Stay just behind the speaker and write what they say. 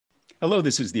Hello,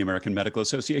 this is the American Medical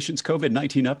Association's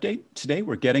COVID-19 update. Today,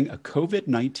 we're getting a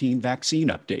COVID-19 vaccine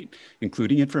update,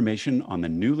 including information on the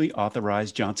newly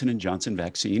authorized Johnson & Johnson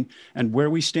vaccine and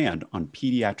where we stand on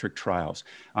pediatric trials.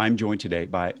 I'm joined today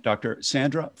by Dr.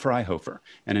 Sandra Fryhofer,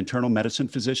 an internal medicine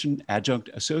physician, adjunct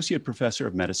associate professor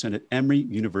of medicine at Emory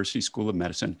University School of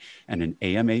Medicine, and an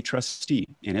AMA trustee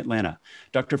in Atlanta.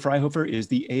 Dr. Fryhofer is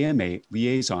the AMA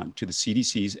liaison to the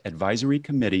CDC's Advisory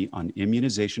Committee on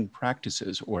Immunization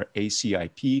Practices, or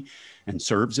ACIP, and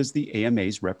serves as the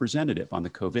AMA's representative on the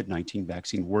COVID-19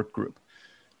 vaccine work group.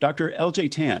 Dr.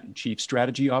 LJ Tan, Chief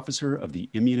Strategy Officer of the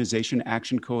Immunization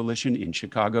Action Coalition in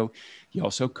Chicago. He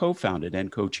also co-founded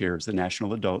and co-chairs the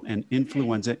National Adult and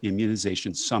Influenza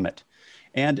Immunization Summit.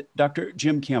 And Dr.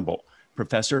 Jim Campbell,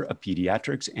 Professor of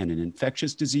Pediatrics and an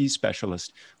infectious disease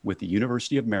specialist with the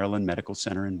University of Maryland Medical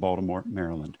Center in Baltimore,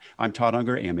 Maryland. I'm Todd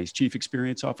Unger, AMA's Chief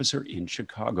Experience Officer in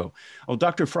Chicago. Well,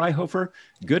 Dr. Fryhofer,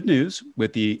 good news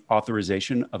with the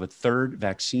authorization of a third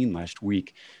vaccine last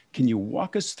week. Can you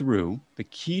walk us through the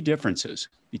key differences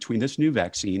between this new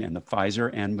vaccine and the Pfizer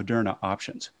and Moderna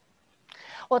options?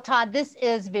 Well, Todd, this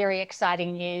is very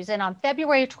exciting news. And on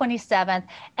February 27th,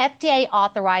 FDA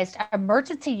authorized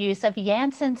emergency use of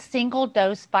Janssen's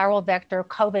single-dose viral vector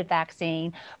COVID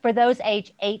vaccine for those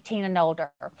aged 18 and older.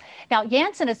 Now,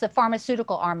 Janssen is the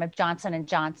pharmaceutical arm of Johnson &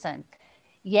 Johnson.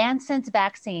 Janssen's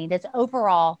vaccine is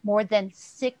overall more than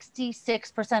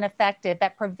 66% effective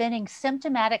at preventing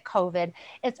symptomatic COVID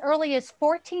as early as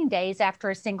 14 days after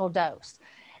a single dose.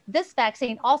 This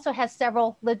vaccine also has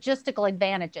several logistical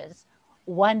advantages.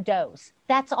 One dose,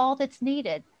 that's all that's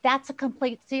needed. That's a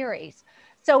complete series.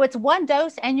 So it's one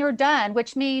dose and you're done,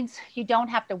 which means you don't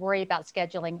have to worry about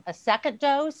scheduling a second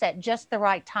dose at just the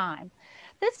right time.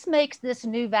 This makes this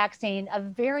new vaccine a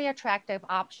very attractive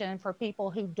option for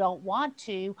people who don't want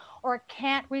to or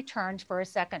can't return for a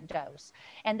second dose.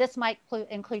 And this might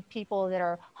include people that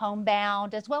are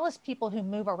homebound as well as people who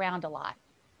move around a lot.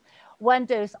 One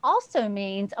dose also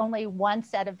means only one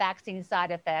set of vaccine side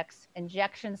effects: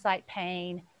 injection site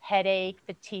pain, headache,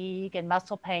 fatigue, and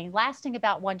muscle pain, lasting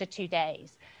about 1 to 2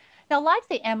 days. Now, like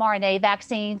the mRNA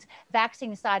vaccines,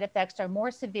 vaccine side effects are more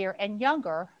severe in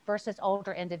younger versus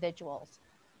older individuals.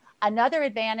 Another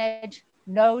advantage: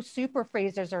 no super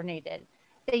freezers are needed.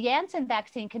 The Janssen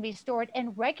vaccine can be stored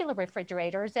in regular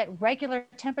refrigerators at regular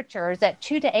temperatures at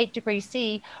 2 to 8 degrees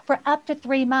C for up to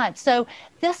 3 months. So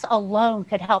this alone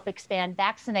could help expand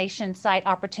vaccination site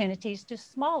opportunities to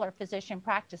smaller physician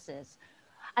practices.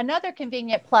 Another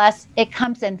convenient plus: it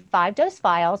comes in 5-dose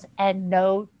vials and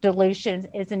no dilution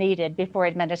is needed before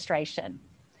administration.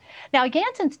 Now,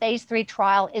 Janssen's phase 3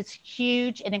 trial is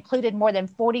huge. It included more than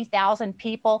 40,000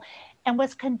 people and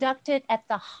was conducted at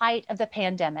the height of the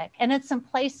pandemic and in some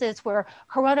places where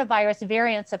coronavirus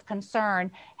variants of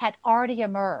concern had already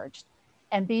emerged.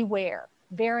 And beware,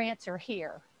 variants are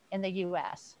here in the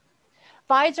US.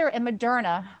 Pfizer and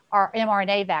Moderna are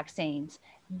mRNA vaccines.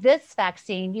 This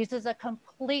vaccine uses a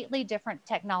completely different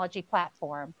technology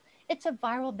platform. It's a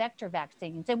viral vector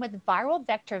vaccines. And with viral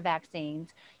vector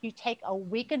vaccines, you take a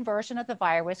weakened version of the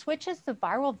virus, which is the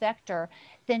viral vector,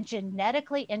 then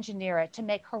genetically engineer it to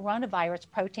make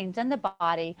coronavirus proteins in the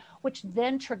body, which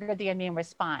then trigger the immune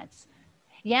response.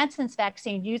 Janssen's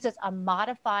vaccine uses a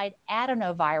modified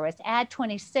adenovirus.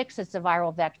 Ad26 is the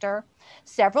viral vector.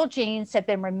 Several genes have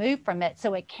been removed from it,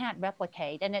 so it can't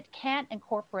replicate and it can't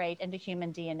incorporate into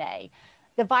human DNA.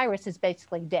 The virus is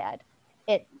basically dead.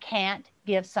 It can't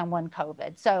give someone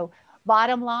COVID. So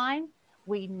bottom line,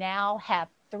 we now have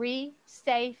 3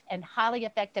 safe and highly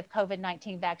effective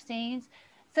COVID-19 vaccines.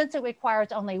 Since it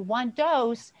requires only 1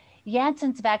 dose,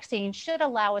 Janssen's vaccine should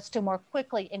allow us to more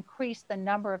quickly increase the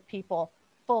number of people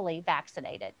fully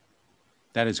vaccinated.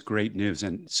 That is great news,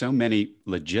 and so many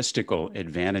logistical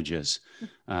advantages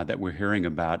that we're hearing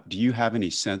about. Do you have any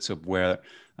sense of where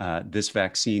this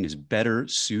vaccine is better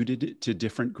suited to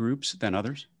different groups than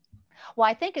others? Well,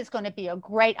 I think it's going to be a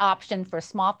great option for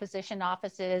small physician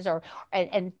offices,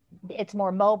 and it's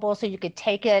more mobile, so you could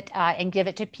take it and give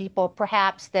it to people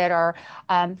perhaps that are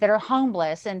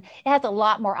homeless, and it has a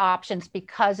lot more options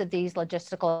because of these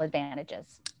logistical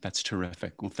advantages. That's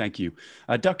terrific. Well, thank you.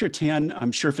 Dr. Tan,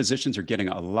 I'm sure physicians are getting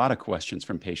a lot of questions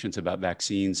from patients about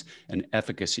vaccines and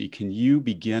efficacy. Can you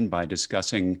begin by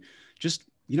discussing just,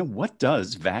 what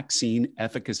does vaccine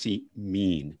efficacy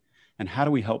mean? And how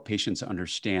do we help patients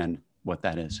understand what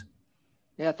that is?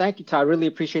 Yeah, thank you, Todd. I really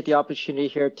appreciate the opportunity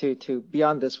here to be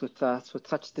on this with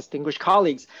such distinguished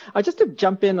colleagues. Just to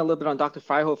jump in a little bit on Dr.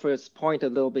 Fryhofer's point a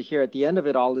little bit here at the end of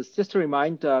it all is just to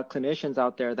remind clinicians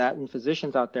out there that and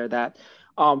physicians out there that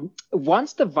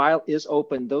Once the vial is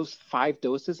open, those 5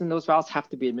 doses in those vials have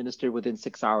to be administered within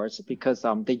 6 hours because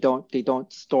they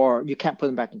don't store. You can't put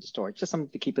them back into storage. Just something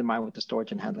to keep in mind with the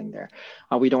storage and handling there.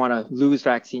 We don't want to lose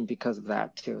vaccine because of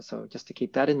that too. So just to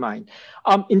keep that in mind.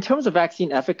 In terms of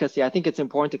vaccine efficacy, I think it's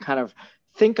important to kind of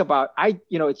think about,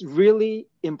 it's really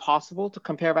impossible to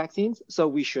compare vaccines, so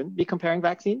we shouldn't be comparing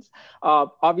vaccines.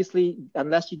 Obviously,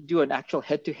 unless you do an actual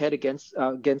head-to-head against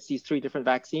these 3 different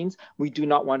vaccines, we do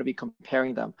not want to be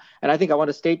comparing them. And I think I want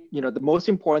to state, the most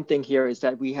important thing here is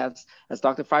that we have, as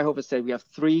Dr. Fryhofer said, we have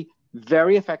 3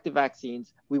 very effective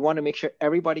vaccines. We want to make sure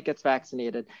everybody gets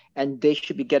vaccinated, and they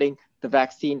should be getting the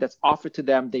vaccine that's offered to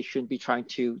them. They shouldn't be trying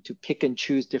to pick and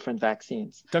choose different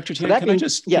vaccines. Dr. Tan, can I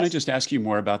just ask you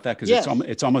more about that? Because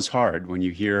it's almost hard when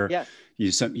you hear you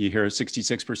hear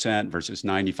 66% versus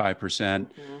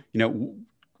 95%.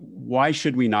 Why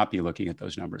should we not be looking at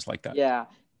those numbers like that? Yeah.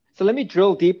 So let me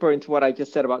drill deeper into what I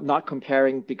just said about not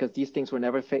comparing, because these things were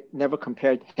never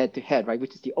compared head to head, right?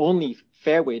 Which is the only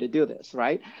fair way to do this,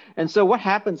 right? And so what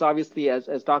happens, obviously,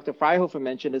 as Dr. Fryhofer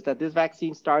mentioned, is that this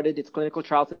vaccine started its clinical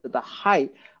trials at the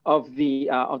height of the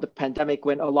pandemic,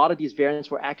 when a lot of these variants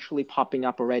were actually popping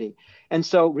up already. And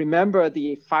so remember,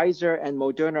 the Pfizer and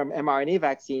Moderna mRNA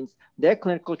vaccines, their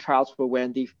clinical trials were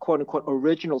when the quote unquote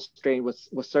original strain was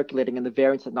circulating and the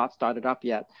variants had not started up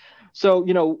yet. So,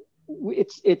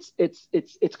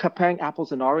 it's comparing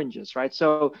apples and oranges, right?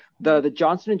 So the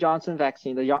Johnson & Johnson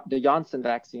vaccine, the Janssen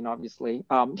vaccine, obviously,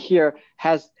 here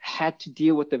has had to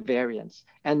deal with the variants.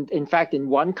 And in fact, in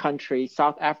one country,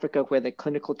 South Africa, where the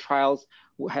clinical trials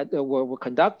were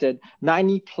conducted,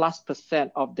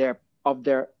 90+% of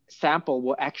their sample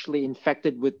were actually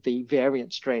infected with the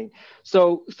variant strain.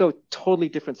 So totally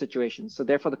different situations. So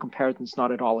therefore, the comparison is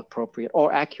not at all appropriate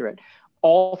or accurate.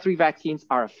 All 3 vaccines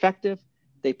are effective.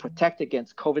 They protect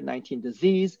against COVID-19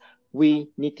 disease. We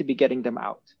need to be getting them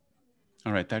out.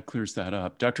 All right, that clears that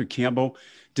up. Dr. Campbell,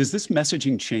 does this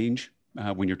messaging change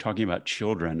when you're talking about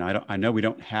children? I know we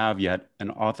don't have yet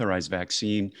an authorized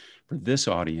vaccine for this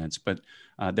audience, but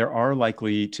there are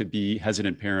likely to be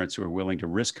hesitant parents who are willing to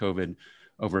risk COVID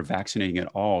over vaccinating at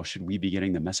all. Should we be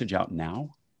getting the message out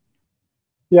now?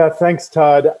 Yeah, thanks,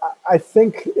 Todd. I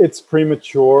think it's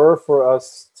premature for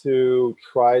us to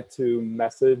try to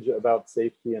message about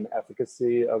safety and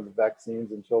efficacy of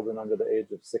vaccines in children under the age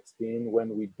of 16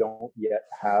 when we don't yet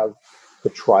have the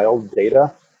trial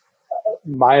data.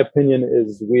 My opinion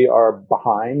is we are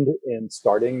behind in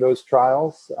starting those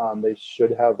trials. They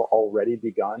should have already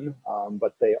begun,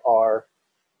 but they are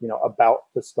about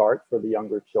to start for the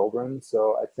younger children.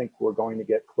 So I think we're going to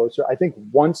get closer. I think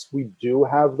once we do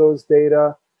have those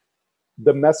data,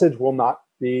 the message will not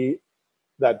be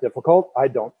that difficult, I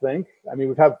don't think. I mean,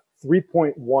 we've had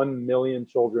 3.1 million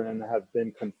children have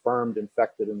been confirmed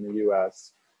infected in the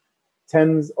US.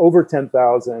 Over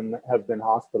 10,000 have been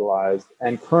hospitalized.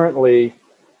 And currently,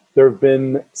 there have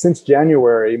been, since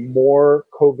January, more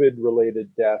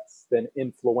COVID-related deaths than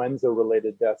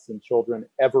influenza-related deaths in children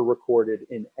ever recorded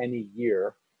in any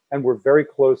year. And we're very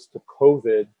close to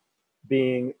COVID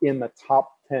being in the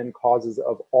top 10 causes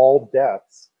of all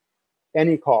deaths,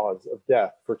 any cause of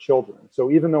death for children.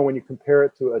 So even though when you compare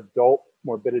it to adult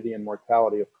morbidity and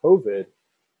mortality of COVID,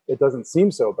 it doesn't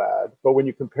seem so bad. But when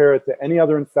you compare it to any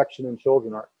other infection in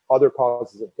children or other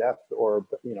causes of death or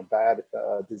bad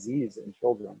disease in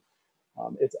children,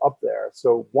 it's up there.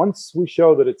 So once we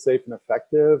show that it's safe and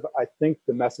effective, I think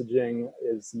the messaging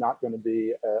is not going to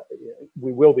be,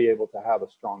 we will be able to have a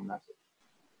strong message.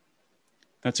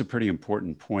 That's a pretty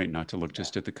important point, not to look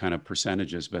just at the kind of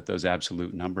percentages, but those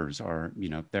absolute numbers are,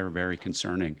 they're very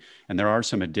concerning. And there are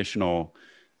some additional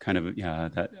kind of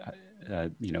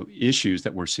issues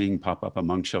that we're seeing pop up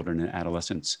among children and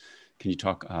adolescents. Can you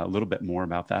talk a little bit more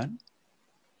about that?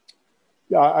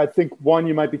 Yeah, I think one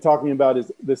you might be talking about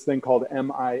is this thing called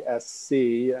MISC,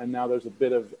 and now there's a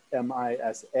bit of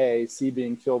MISA, C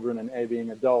being children and A being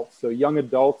adults. So young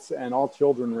adults and all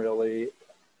children really,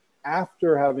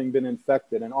 after having been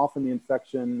infected, and often the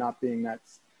infection not being that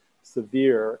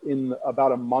severe, in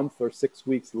about a month or 6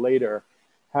 weeks later,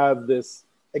 have this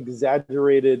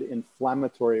exaggerated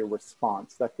inflammatory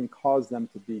response that can cause them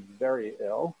to be very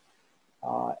ill.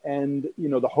 And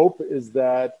the hope is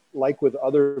that, like with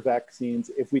other vaccines,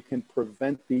 if we can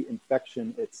prevent the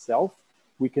infection itself,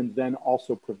 we can then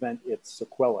also prevent its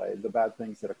sequelae, the bad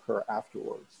things that occur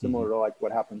afterwards, similar to like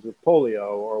what happens with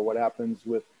polio or what happens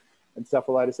with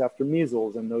encephalitis after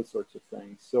measles and those sorts of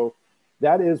things. So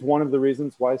that is one of the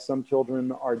reasons why some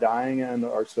children are dying and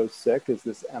are so sick, is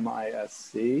this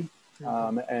MISC.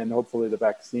 And hopefully the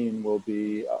vaccine will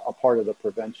be a part of the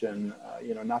prevention,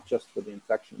 not just for the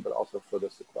infection, but also for the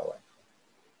sequelae.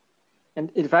 And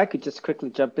if I could just quickly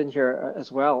jump in here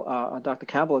as well, Dr.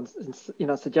 Campbell,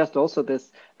 and suggest also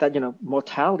this, that,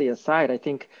 mortality aside, I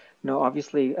think,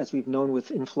 obviously, as we've known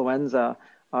with influenza,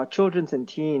 children and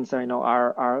teens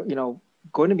are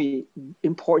going to be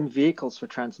important vehicles for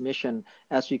transmission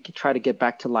as we try to get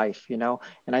back to life, and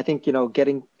I think,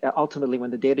 getting ultimately,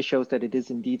 when the data shows that it is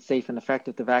indeed safe and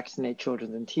effective to vaccinate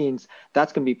children and teens,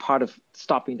 that's going to be part of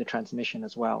stopping the transmission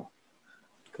as well.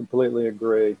 Completely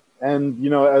agree. And,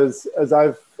 as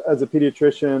a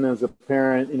pediatrician, as a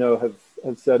parent,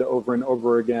 have said over and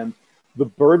over again, the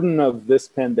burden of this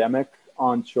pandemic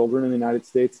on children in the United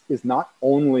States is not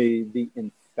only the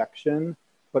infection,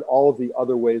 but all of the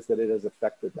other ways that it has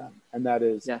affected them. And that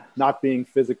is not being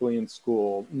physically in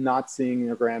school, not seeing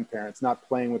their grandparents, not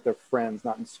playing with their friends,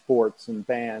 not in sports and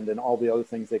band and all the other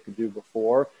things they could do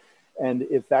before. And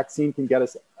if vaccine can get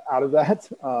us out of that,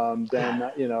 then,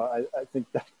 I think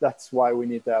that's why we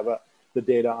need to have the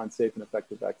data on safe and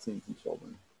effective vaccines in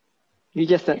children. You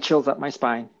just sent chills up my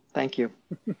spine. Thank you.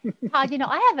 Todd,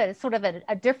 I have a sort of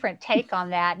a different take on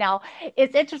that. Now,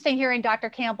 it's interesting hearing Dr.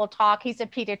 Campbell talk. He's a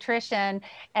pediatrician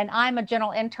and I'm a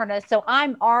general internist. So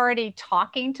I'm already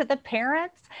talking to the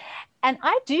parents. And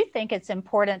I do think it's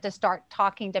important to start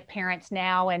talking to parents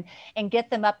now and get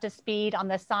them up to speed on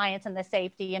the science and the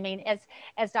safety. I mean,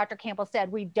 as Dr. Campbell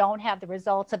said, we don't have the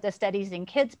results of the studies in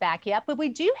kids back yet, but we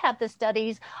do have the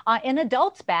studies in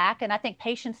adults back. And I think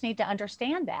patients need to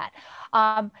understand that.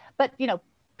 But,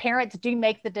 parents do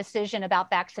make the decision about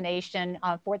vaccination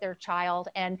for their child,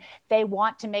 and they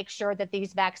want to make sure that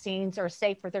these vaccines are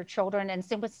safe for their children. And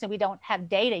since we don't have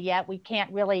data yet, we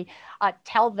can't really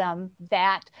tell them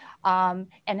that and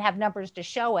have numbers to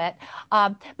show it.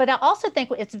 But I also think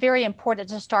it's very important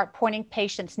to start pointing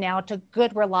patients now to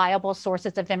good, reliable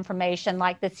sources of information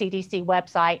like the CDC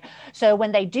website. So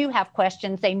when they do have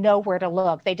questions, they know where to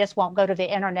look. They just won't go to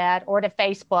the internet or to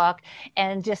Facebook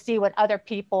and just see what other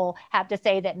people have to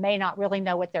say that may not really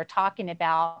know what they're talking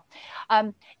about.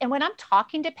 And when I'm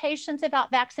talking to patients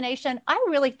about vaccination, I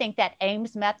really think that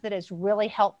AIMS method is really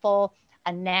helpful.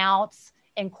 Announce,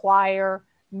 inquire,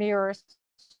 mirror,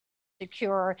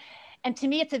 secure. And to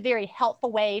me, it's a very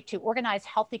helpful way to organize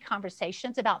healthy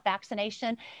conversations about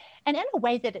vaccination and in a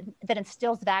way that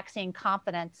instills vaccine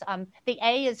confidence. The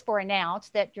A is for announce,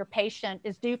 that your patient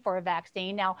is due for a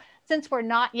vaccine. Now, since we're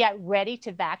not yet ready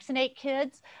to vaccinate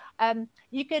kids,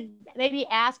 you could maybe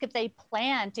ask if they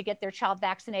plan to get their child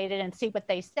vaccinated and see what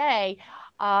they say.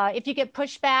 If you get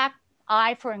pushback,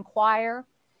 I for inquire.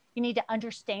 You need to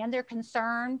understand their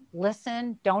concern,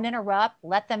 listen, don't interrupt,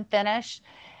 let them finish.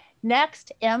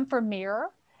 Next, M for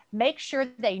mirror. Make sure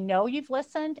they know you've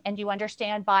listened and you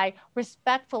understand by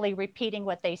respectfully repeating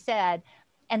what they said.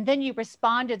 And then you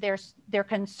respond to their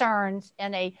concerns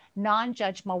in a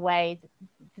non-judgmental way,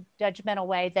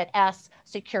 that S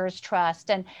secures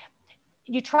trust. And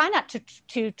you try not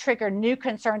to trigger new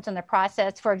concerns in the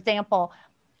process. For example,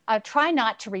 try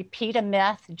not to repeat a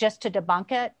myth just to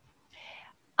debunk it.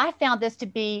 I found this to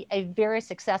be a very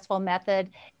successful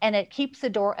method, and it keeps the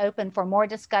door open for more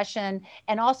discussion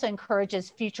and also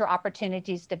encourages future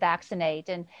opportunities to vaccinate.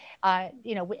 And,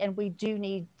 and we do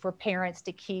need for parents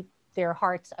to keep their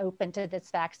hearts open to this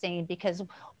vaccine, because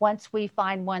once we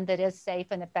find one that is safe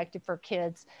and effective for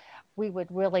kids, we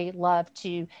would really love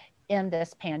to end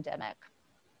this pandemic.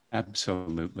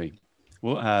 Absolutely.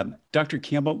 Well, Dr.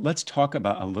 Campbell, let's talk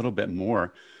about a little bit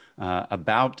more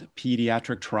about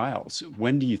pediatric trials.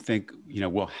 When do you think,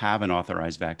 we'll have an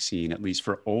authorized vaccine, at least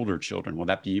for older children? Will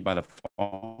that be by the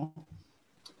fall?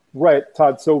 Right,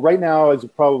 Todd. So right now, as you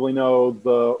probably know,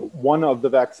 one of the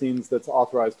vaccines that's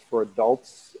authorized for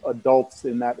adults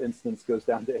in that instance goes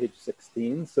down to age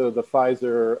 16. So the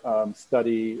Pfizer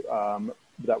study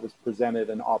that was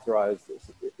presented and authorized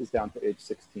is down to age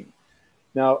 16.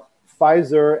 Now,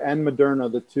 Pfizer and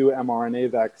Moderna, the two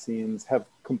mRNA vaccines, have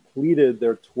completed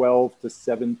their 12 to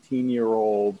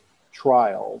 17-year-old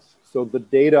trials. So the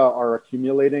data are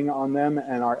accumulating on them,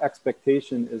 and our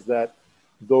expectation is that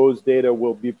those data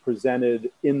will be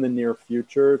presented in the near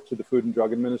future to the Food and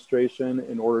Drug Administration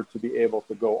in order to be able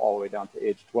to go all the way down to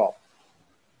age 12.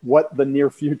 What the near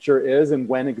future is and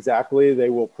when exactly they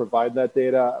will provide that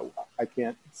data, I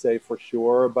can't say for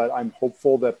sure, but I'm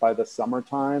hopeful that by the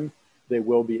summertime, they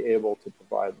will be able to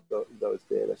provide those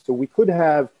data. So we could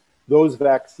have those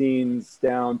vaccines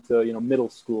down to middle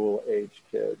school age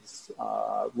kids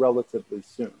relatively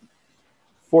soon.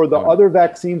 For the other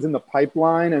vaccines in the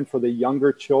pipeline and for the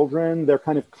younger children, they're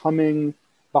kind of coming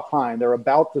behind. They're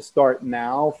about to start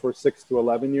now for 6 to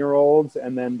 11-year-olds,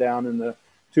 and then down in the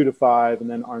 2 to 5, and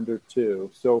then under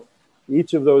 2. So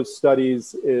Each of those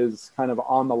studies is kind of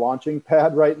on the launching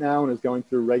pad right now and is going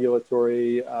through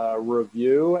regulatory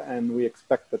review. And we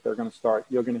expect that they're going to start.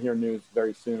 You're going to hear news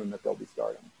very soon that they'll be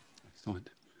starting. Excellent.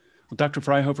 Well, Dr.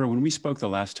 Fryhofer, when we spoke the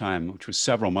last time, which was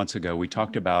several months ago, we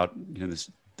talked about,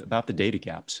 about the data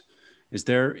gaps. Is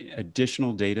there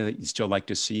additional data that you'd still like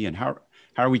to see? And how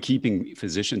are we keeping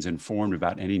physicians informed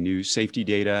about any new safety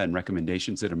data and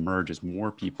recommendations that emerge as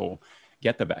more people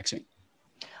get the vaccine?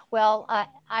 Well,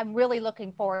 I'm really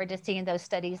looking forward to seeing those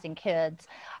studies in kids.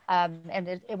 And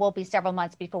it will be several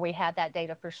months before we have that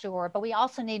data for sure. But we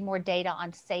also need more data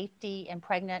on safety in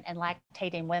pregnant and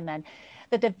lactating women.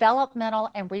 The developmental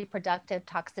and reproductive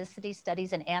toxicity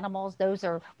studies in animals, those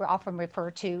we're often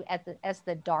referred to as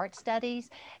the DART studies.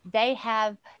 They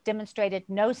have demonstrated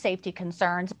no safety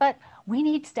concerns, but we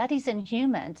need studies in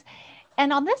humans.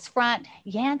 And on this front,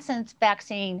 Janssen's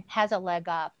vaccine has a leg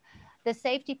up. The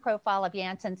safety profile of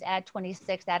Janssen's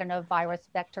Ad26 adenovirus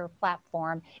vector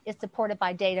platform is supported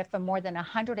by data from more than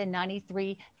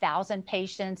 193,000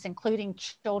 patients, including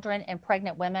children and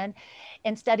pregnant women,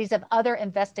 in studies of other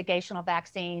investigational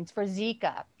vaccines for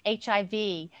Zika,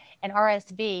 HIV, and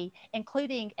RSV,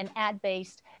 including an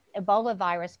ad-based Ebola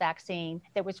virus vaccine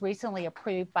that was recently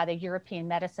approved by the European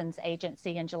Medicines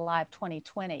Agency in July of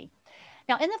 2020.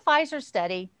 Now, in the Pfizer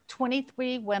study,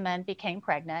 23 women became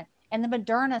pregnant. In the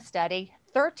Moderna study,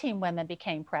 13 women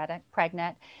became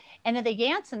pregnant. And in the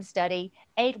Janssen study,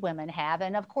 8 women have.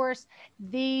 And of course,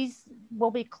 these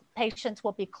patients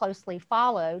will be closely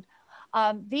followed.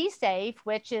 vSafe,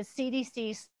 which is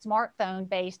CDC's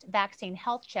smartphone-based vaccine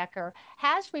health checker,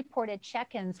 has reported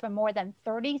check-ins from more than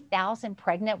 30,000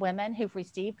 pregnant women who've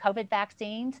received COVID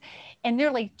vaccines, and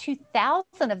nearly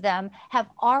 2,000 of them have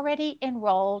already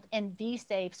enrolled in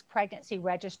vSafe's pregnancy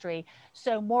registry,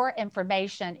 so more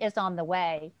information is on the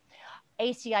way.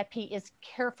 ACIP is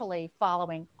carefully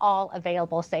following all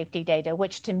available safety data,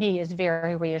 which to me is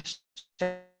very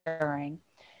reassuring.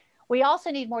 We also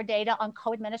need more data on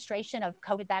co-administration of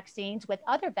COVID vaccines with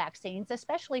other vaccines,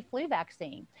 especially flu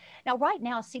vaccine. Now, right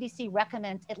now, CDC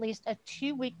recommends at least a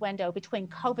 2-week window between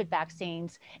COVID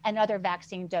vaccines and other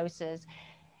vaccine doses.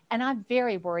 And I'm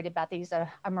very worried about these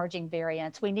emerging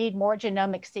variants. We need more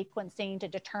genomic sequencing to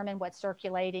determine what's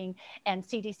circulating, and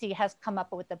CDC has come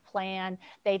up with a plan.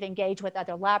 They've engaged with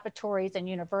other laboratories and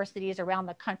universities around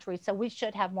the country, so we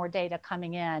should have more data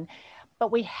coming in. But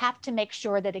we have to make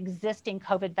sure that existing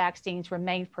COVID vaccines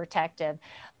remain protective.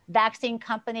 Vaccine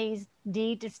companies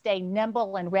need to stay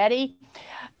nimble and ready.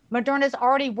 Moderna is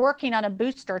already working on a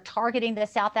booster targeting the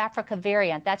South Africa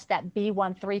variant. That's that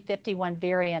B1351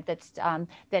 variant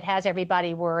that has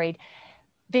everybody worried.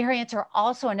 Variants are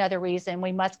also another reason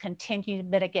we must continue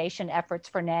mitigation efforts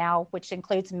for now, which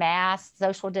includes masks,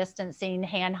 social distancing,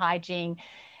 hand hygiene.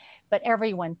 But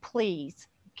everyone, please,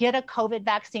 get a COVID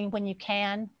vaccine when you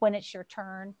can, when it's your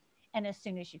turn, and as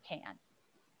soon as you can.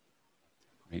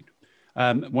 Great.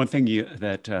 One thing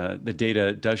that the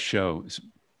data does show is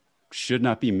should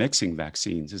not be mixing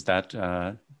vaccines. Is that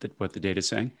what the data is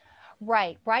saying?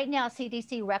 Right. Right now,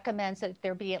 CDC recommends that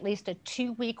there be at least a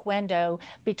 2-week window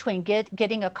between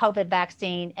getting a COVID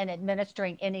vaccine and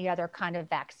administering any other kind of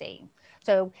vaccine.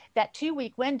 So that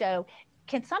 2-week window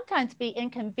can sometimes be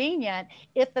inconvenient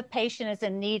if the patient is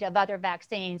in need of other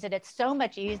vaccines. And it's so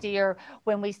much easier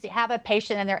when we have a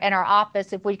patient in our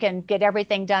office if we can get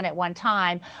everything done at one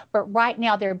time. But right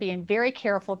now they're being very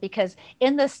careful because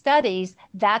in the studies,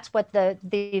 that's what the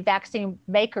vaccine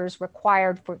makers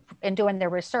required in doing their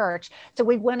research. So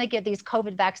we want to give these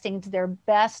COVID vaccines their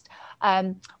best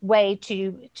way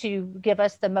to give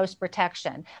us the most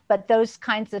protection. But those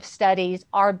kinds of studies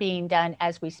are being done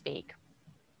as we speak.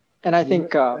 And I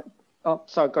think, oh,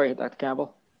 sorry, go ahead, Dr.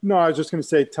 Campbell. No, I was just going to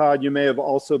say, Todd, you may have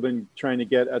also been trying to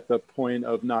get at the point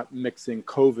of not mixing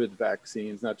COVID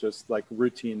vaccines, not just like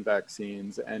routine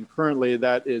vaccines. And currently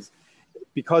that is,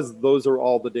 because those are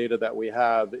all the data that we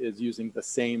have, is using the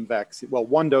same vaccine. Well,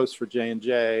 1 dose for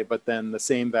J&J, but then the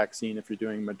same vaccine if you're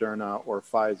doing Moderna or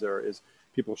Pfizer. Is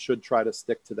people should try to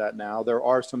stick to that now. There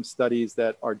are some studies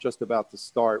that are just about to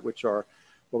start, which are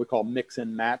what we call mix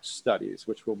and match studies,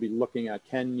 which will be looking at,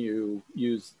 can you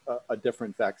use a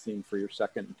different vaccine for your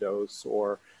second dose,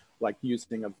 or like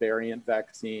using a variant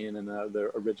vaccine and the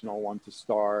original one to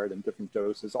start, and different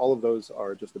doses. All of those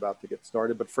are just about to get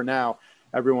started. But for now,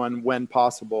 everyone, when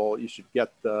possible, you should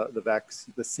get the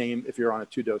same, if you're on a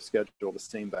 2-dose schedule, the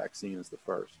same vaccine as the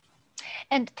first.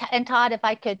 And Todd, if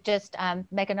I could just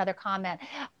make another comment.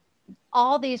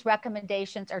 All these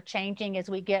recommendations are changing as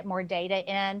we get more data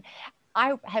in.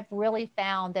 I have really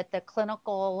found that the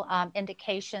clinical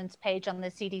indications page on the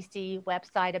CDC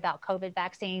website about COVID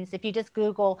vaccines, if you just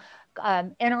Google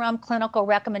interim clinical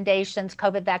recommendations,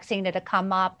 COVID vaccine, it'll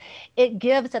come up. It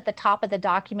gives at the top of the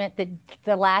document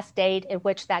the last date at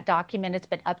which that document has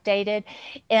been updated.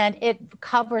 And it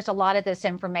covers a lot of this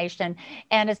information.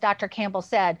 And as Dr. Campbell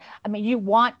said, I mean, you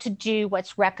want to do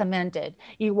what's recommended.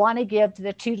 You want to give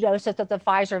the 2 doses of the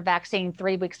Pfizer vaccine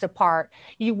 3 weeks apart.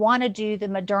 You want to do the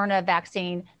Moderna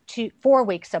vaccine 4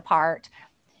 weeks apart.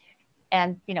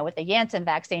 And, you know, with the Janssen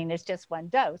vaccine, it's just 1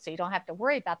 dose. So you don't have to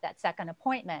worry about that second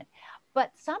appointment.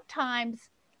 But sometimes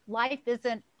life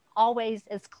isn't always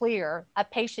as clear. A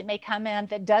patient may come in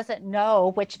that doesn't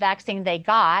know which vaccine they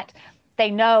got.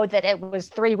 They know that it was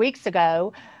 3 weeks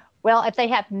ago. Well, if they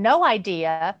have no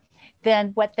idea,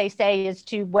 then what they say is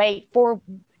to wait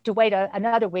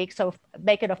another week, so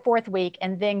make it a 4th week,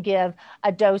 and then give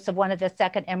a dose of one of the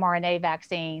second mRNA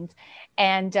vaccines.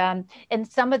 And in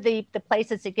some of the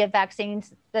places that give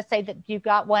vaccines, let's say that you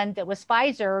got one that was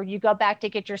Pfizer, you go back to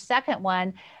get your second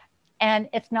one, and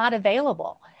it's not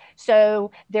available.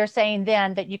 So they're saying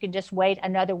then that you can just wait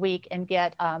another week and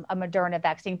get a Moderna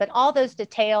vaccine. But all those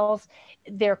details,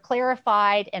 they're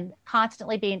clarified and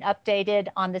constantly being updated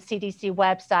on the CDC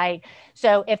website.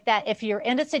 So if you're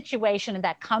in a situation and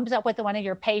that comes up with one of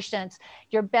your patients,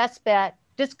 your best bet,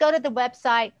 just go to the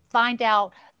website, find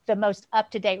out the most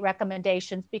up-to-date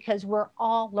recommendations, because we're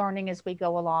all learning as we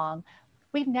go along.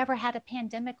 We've never had a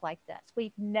pandemic like this.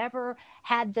 We've never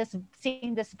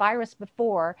seen this virus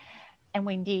before. And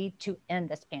we need to end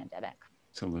this pandemic.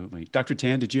 Absolutely. Dr.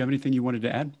 Tan, did you have anything you wanted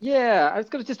to add? Yeah, I was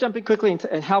going to just jump in quickly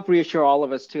and help reassure all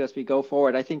of us too as we go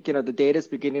forward. I think, the data is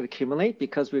beginning to accumulate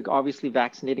because we're obviously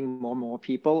vaccinating more and more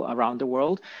people around the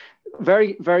world.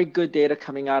 Very, very good data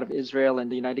coming out of Israel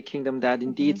and the United Kingdom that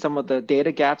indeed some of the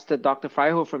data gaps that Dr.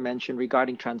 Fryhofer mentioned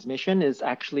regarding transmission is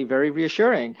actually very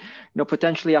reassuring,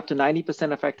 potentially up to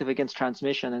 90% effective against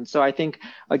transmission. And so I think,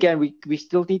 again, we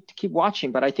still need to keep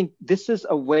watching, but I think this is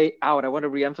a way out. I want to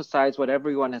reemphasize what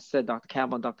everyone has said, Dr.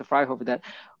 Campbell and Dr. Fryhofer, that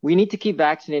we need to keep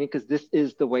vaccinating because this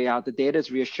is the way out. The data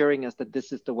is reassuring us that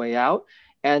this is the way out.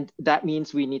 And that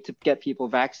means we need to get people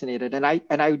vaccinated. And I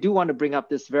do want to bring up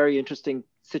this very interesting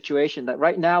situation that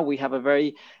right now we have a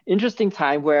very interesting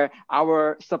time where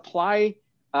our supply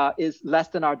is less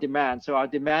than our demand. So our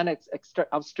demand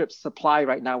outstrips supply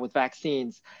right now with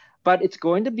vaccines. But it's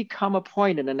going to become a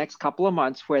point in the next couple of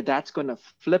months where that's going to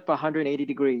flip 180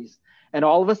 degrees. And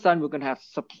all of a sudden, we're going to have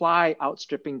supply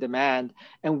outstripping demand.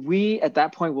 And we, at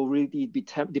that point, will really be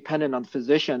dependent on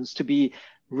physicians to be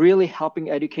really helping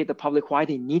educate the public why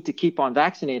they need to keep on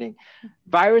vaccinating.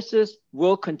 Viruses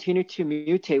will continue to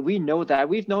mutate. We know that.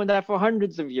 We've known that for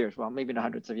hundreds of years. Well, maybe not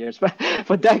hundreds of years, but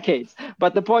for decades.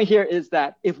 But the point here is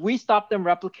that if we stop them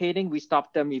replicating, we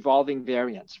stop them evolving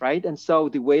variants, right? And so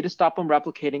the way to stop them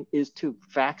replicating is to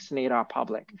vaccinate our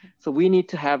public. So we need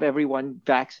to have everyone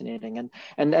vaccinating.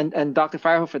 And Dr.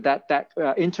 Fryhofer, that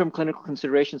interim clinical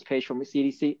considerations page from the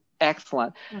CDC,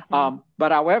 excellent.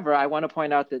 But however, I want to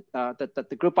point out that that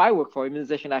the group I work for,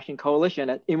 Immunization Action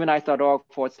Coalition at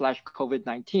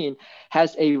immunize.org/COVID-19,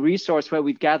 has a resource where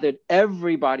we've gathered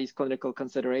everybody's clinical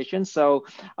considerations. So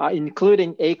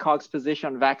including ACOG's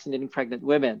position on vaccinating pregnant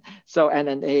women. So and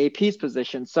AAP's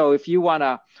position. So if you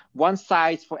want one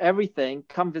size for everything,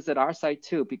 come visit our site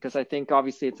too, because I think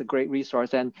obviously it's a great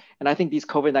resource. And I think these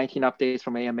COVID-19 updates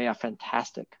from AMA are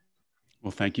fantastic. Well,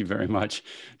 thank you very much.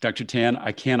 Dr. Tan,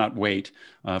 I cannot wait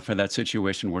for that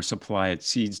situation where supply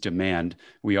exceeds demand.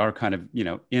 We are kind of,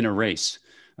 in a race,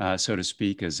 so to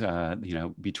speak, as,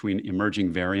 between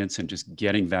emerging variants and just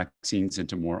getting vaccines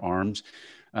into more arms.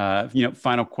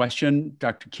 Final question,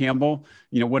 Dr. Campbell,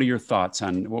 what are your thoughts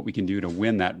on what we can do to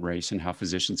win that race and how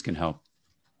physicians can help?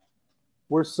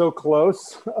 We're so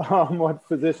close. What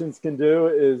physicians can do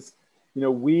is,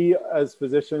 we as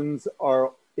physicians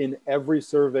are in every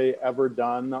survey ever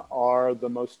done are the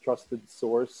most trusted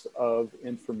source of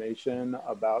information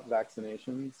about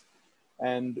vaccinations.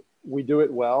 And we do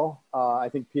it well. I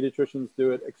think pediatricians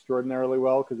do it extraordinarily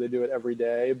well because they do it every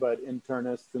day, but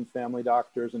internists and family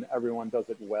doctors and everyone does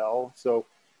it well. So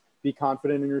be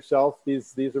confident in yourself.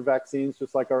 These are vaccines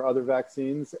just like our other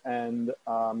vaccines, and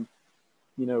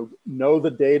know the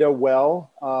data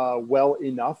well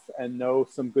enough and know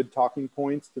some good talking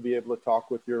points to be able to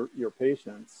talk with your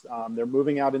patients. They're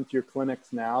moving out into your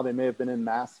clinics now. They may have been in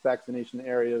mass vaccination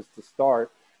areas to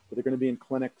start, but they're going to be in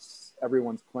clinics,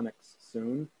 everyone's clinics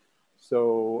soon.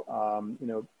 So,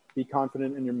 be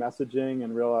confident in your messaging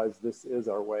and realize this is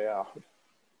our way out.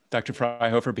 Dr.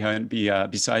 Fryhofer,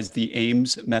 besides the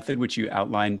AIMS method, which you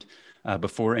outlined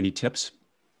before, any tips?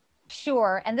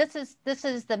 Sure. And this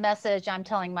is the message I'm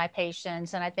telling my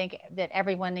patients, and I think that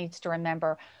everyone needs to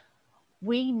remember.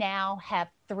 We now have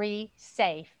 3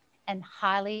 safe and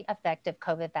highly effective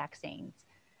COVID vaccines.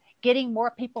 Getting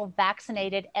more people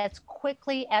vaccinated as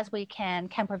quickly as we can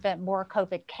prevent more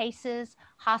COVID cases,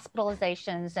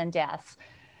 hospitalizations, and deaths.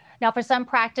 Now, for some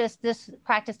practices,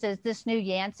 this new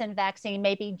Janssen vaccine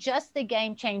may be just the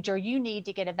game changer you need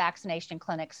to get a vaccination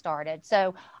clinic started.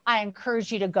 So I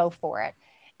encourage you to go for it.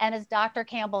 And as Dr.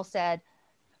 Campbell said,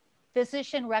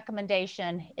 physician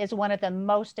recommendation is one of the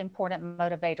most important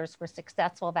motivators for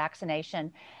successful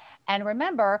vaccination. And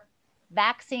remember,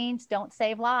 vaccines don't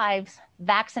save lives,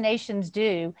 vaccinations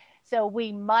do. So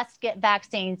we must get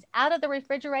vaccines out of the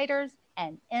refrigerators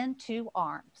and into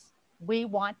arms. We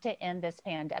want to end this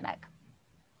pandemic.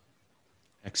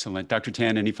 Excellent. Dr.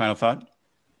 Tan, any final thought?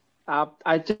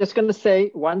 I'm just going to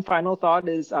say one final thought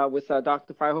is with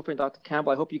Dr. Fryhofer and Dr.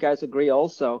 Campbell. I hope you guys agree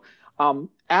also.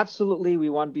 Absolutely, we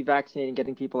want to be vaccinating,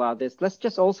 getting people out of this. Let's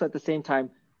just also at the same time,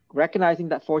 recognizing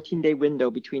that 14-day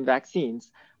window between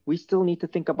vaccines, we still need to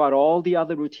think about all the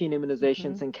other routine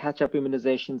immunizations and catch-up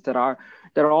immunizations that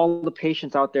all the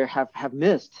patients out there have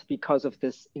missed because of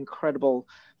this incredible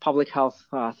public health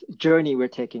journey we're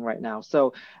taking right now.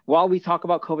 So while we talk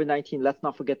about COVID-19, let's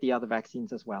not forget the other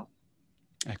vaccines as well.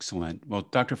 Excellent. Well,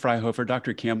 Dr. Fryhofer,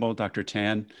 Dr. Campbell, Dr.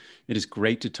 Tan, it is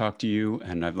great to talk to you,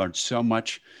 and I've learned so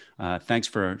much. Thanks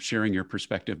for sharing your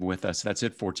perspective with us. That's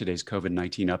it for today's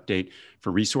COVID-19 update.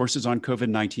 For resources on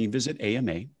COVID-19, visit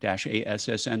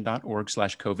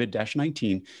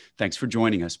ama-assn.org/COVID-19. Thanks for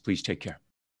joining us. Please take care.